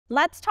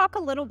Let's talk a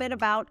little bit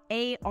about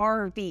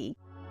ARV.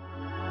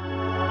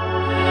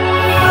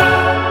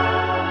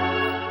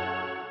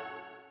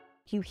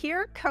 You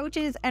hear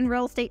coaches and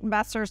real estate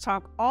investors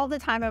talk all the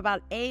time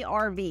about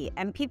ARV,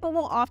 and people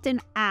will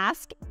often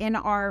ask in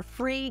our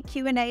free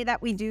Q&A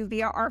that we do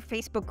via our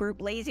Facebook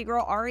group, Lazy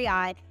Girl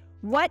REI,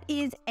 what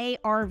is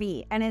ARV?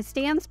 And it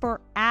stands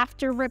for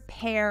after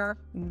repair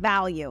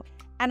value.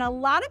 And a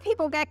lot of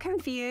people get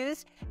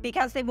confused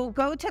because they will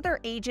go to their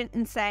agent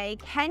and say,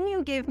 can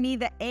you give me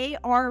the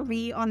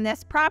ARV on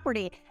this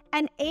property?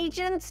 And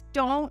agents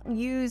don't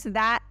use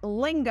that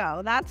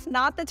lingo. That's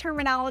not the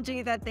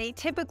terminology that they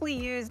typically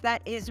use.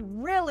 That is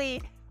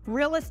really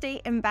real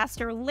estate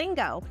investor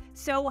lingo.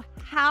 So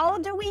how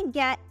do we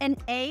get an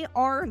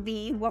ARV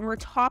when we're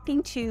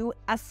talking to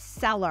a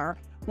seller?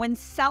 When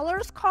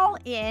sellers call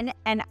in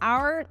and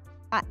our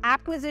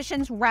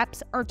acquisitions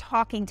reps are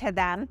talking to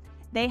them,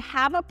 they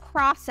have a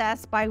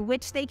process by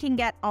which they can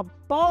get a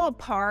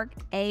ballpark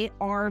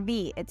ARV.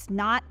 It's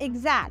not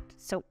exact.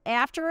 So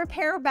after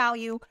repair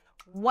value,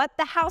 what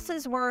the house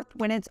is worth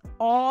when it's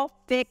all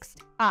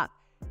fixed up.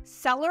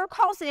 Seller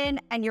calls in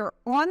and you're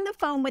on the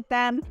phone with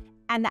them,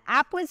 and the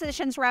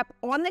acquisitions rep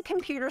on the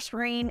computer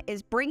screen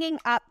is bringing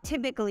up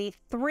typically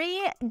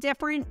 3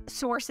 different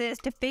sources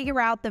to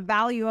figure out the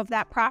value of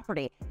that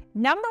property.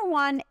 Number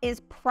 1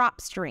 is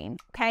PropStream,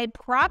 okay?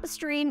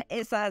 PropStream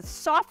is a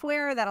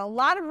software that a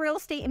lot of real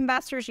estate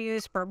investors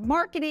use for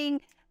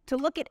marketing, to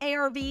look at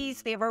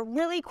ARVs. They have a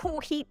really cool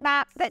heat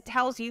map that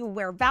tells you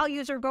where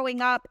values are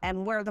going up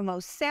and where the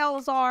most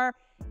sales are.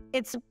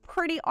 It's a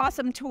pretty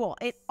awesome tool.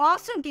 It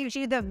also gives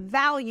you the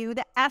value,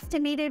 the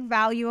estimated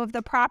value of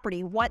the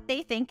property, what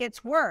they think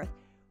it's worth.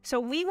 So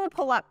we will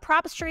pull up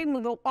PropStream. We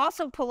will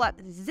also pull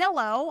up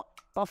Zillow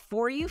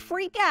before you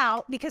freak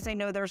out, because I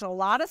know there's a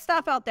lot of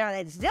stuff out there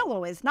that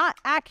Zillow is not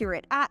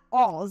accurate at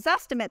all.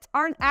 Zestimates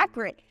aren't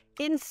accurate.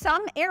 In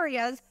some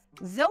areas,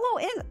 Zillow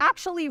is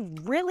actually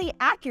really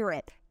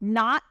accurate,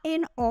 not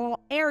in all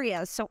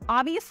areas. So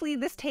obviously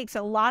this takes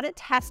a lot of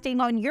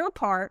testing on your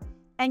part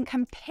and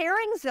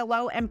comparing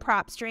Zillow and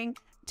PropStream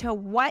to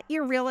what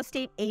your real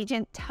estate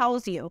agent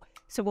tells you.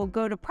 So we'll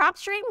go to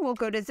PropStream, we'll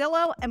go to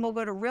Zillow, and we'll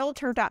go to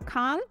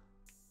Realtor.com.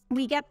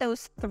 We get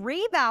those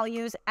 3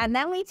 values, and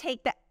then we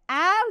take the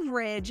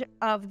average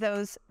of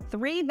those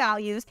 3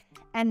 values,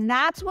 and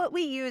that's what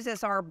we use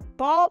as our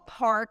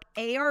ballpark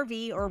ARV,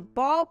 or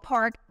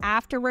ballpark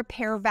after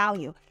repair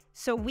value.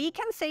 So we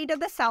can say to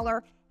the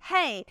seller,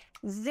 hey,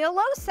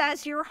 Zillow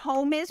says your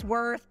home is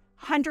worth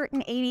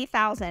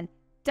 $180,000.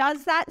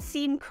 Does that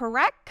seem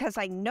correct? Because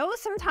I know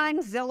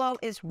sometimes Zillow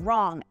is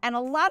wrong. And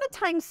a lot of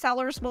times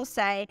sellers will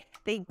say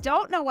they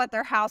don't know what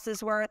their house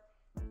is worth,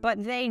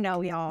 but they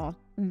know, y'all.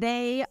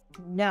 They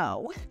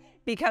know.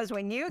 Because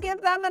when you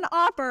give them an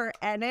offer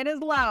and it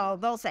is low,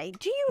 they'll say,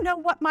 do you know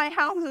what my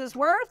house is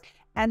worth?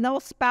 And they'll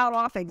spout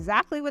off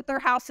exactly what their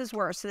house is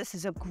worth. So this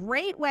is a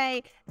great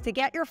way to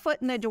get your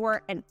foot in the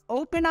door and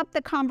open up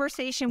the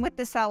conversation with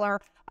the seller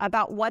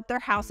about what their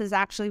house is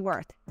actually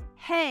worth.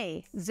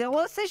 Hey,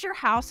 Zillow says your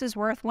house is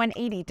worth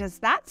 $180. Does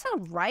that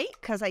sound right?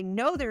 Because I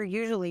know they're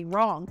usually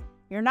wrong.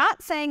 You're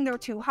not saying they're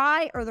too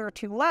high or they're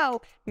too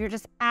low. You're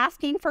just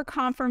asking for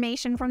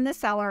confirmation from the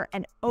seller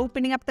and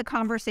opening up the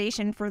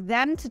conversation for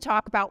them to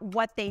talk about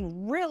what they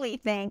really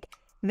think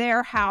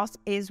their house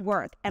is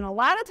worth. And a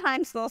lot of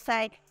times they'll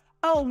say,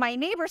 oh, my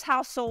neighbor's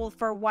house sold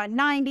for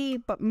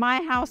 $190, but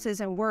my house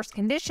is in worse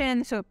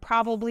condition, so it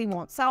probably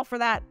won't sell for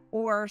that,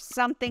 or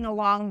something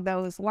along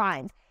those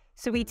lines.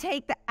 So we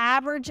take the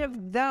average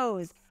of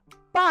those,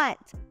 but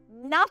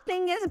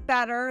nothing is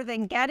better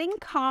than getting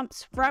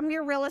comps from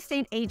your real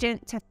estate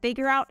agent to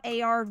figure out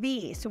ARV.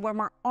 So when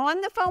we're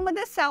on the phone with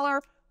the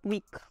seller,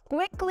 we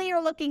quickly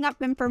are looking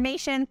up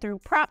information through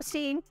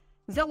PropStream,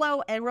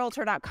 Zillow, and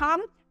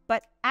Realtor.com.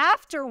 But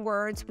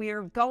afterwards, we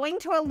are going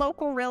to a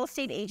local real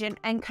estate agent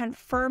and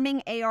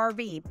confirming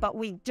ARV. But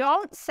we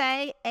don't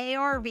say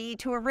ARV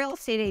to a real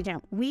estate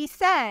agent. We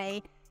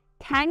say,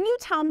 can you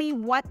tell me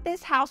what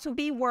this house would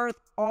be worth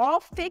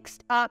all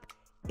fixed up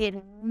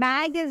in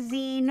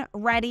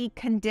magazine-ready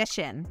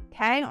condition,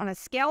 okay? On a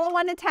scale of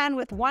 1 to 10,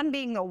 with 1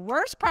 being the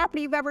worst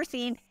property you've ever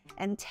seen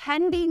and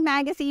 10 being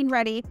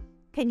magazine-ready,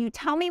 can you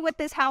tell me what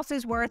this house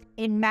is worth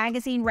in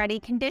magazine-ready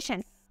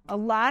condition? A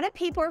lot of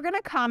people are going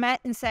to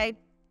comment and say,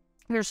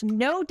 there's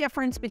no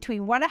difference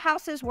between what a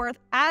house is worth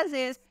as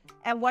is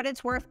and what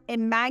it's worth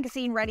in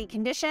magazine-ready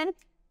condition.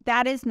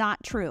 That is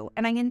not true.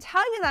 And I can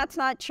tell you that's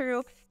not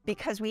true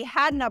because we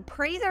had an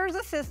appraiser's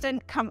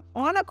assistant come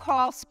on a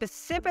call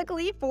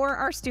specifically for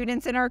our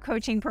students in our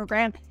coaching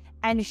program.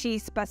 And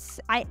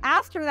I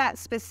asked her that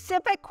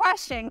specific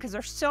question because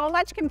there's so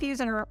much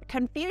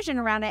confusion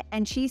around it.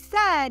 And she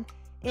said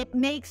it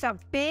makes a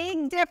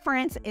big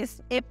difference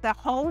if the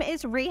home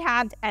is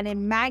rehabbed and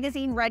in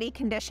magazine-ready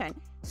condition.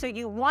 So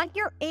you want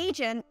your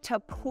agent to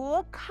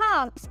pull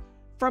comps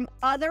from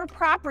other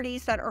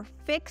properties that are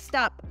fixed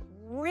up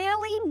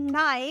really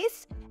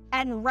nice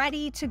and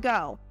ready to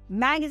go,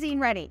 magazine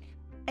ready.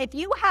 If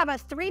you have a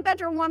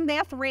 3-bedroom,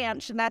 1-bath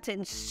ranch and that's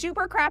in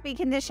super crappy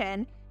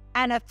condition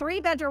and a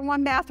 3-bedroom,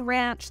 1-bath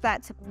ranch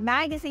that's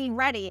magazine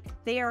ready,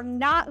 they are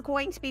not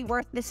going to be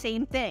worth the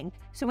same thing.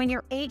 So when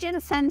your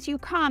agent sends you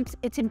comps,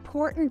 it's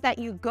important that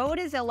you go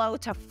to Zillow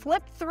to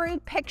flip through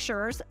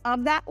pictures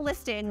of that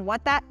listing,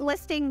 what that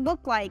listing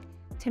looked like,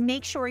 to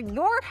make sure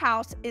your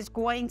house is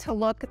going to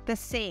look the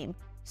same.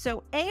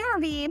 So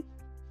ARV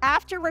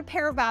after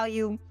repair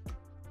value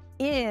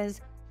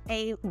is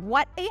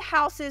what a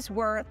house is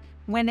worth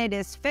when it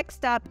is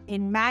fixed up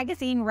in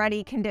magazine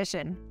ready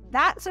condition.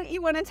 That's what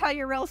you want to tell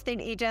your real estate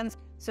agents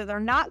so they're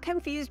not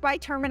confused by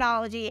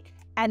terminology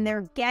and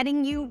they're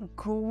getting you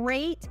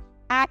great,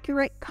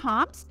 accurate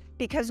comps,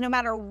 because no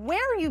matter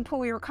where you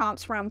pull your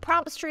comps from,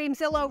 PropStream,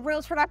 Zillow,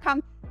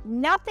 Realtor.com,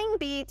 nothing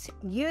beats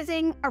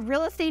using a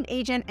real estate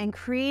agent and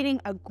creating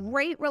a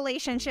great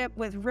relationship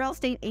with real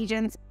estate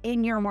agents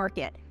in your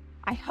market.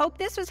 I hope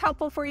this was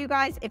helpful for you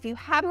guys. If you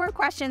have more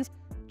questions,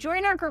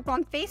 join our group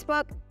on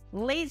Facebook,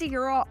 Lazy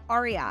Girl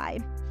REI.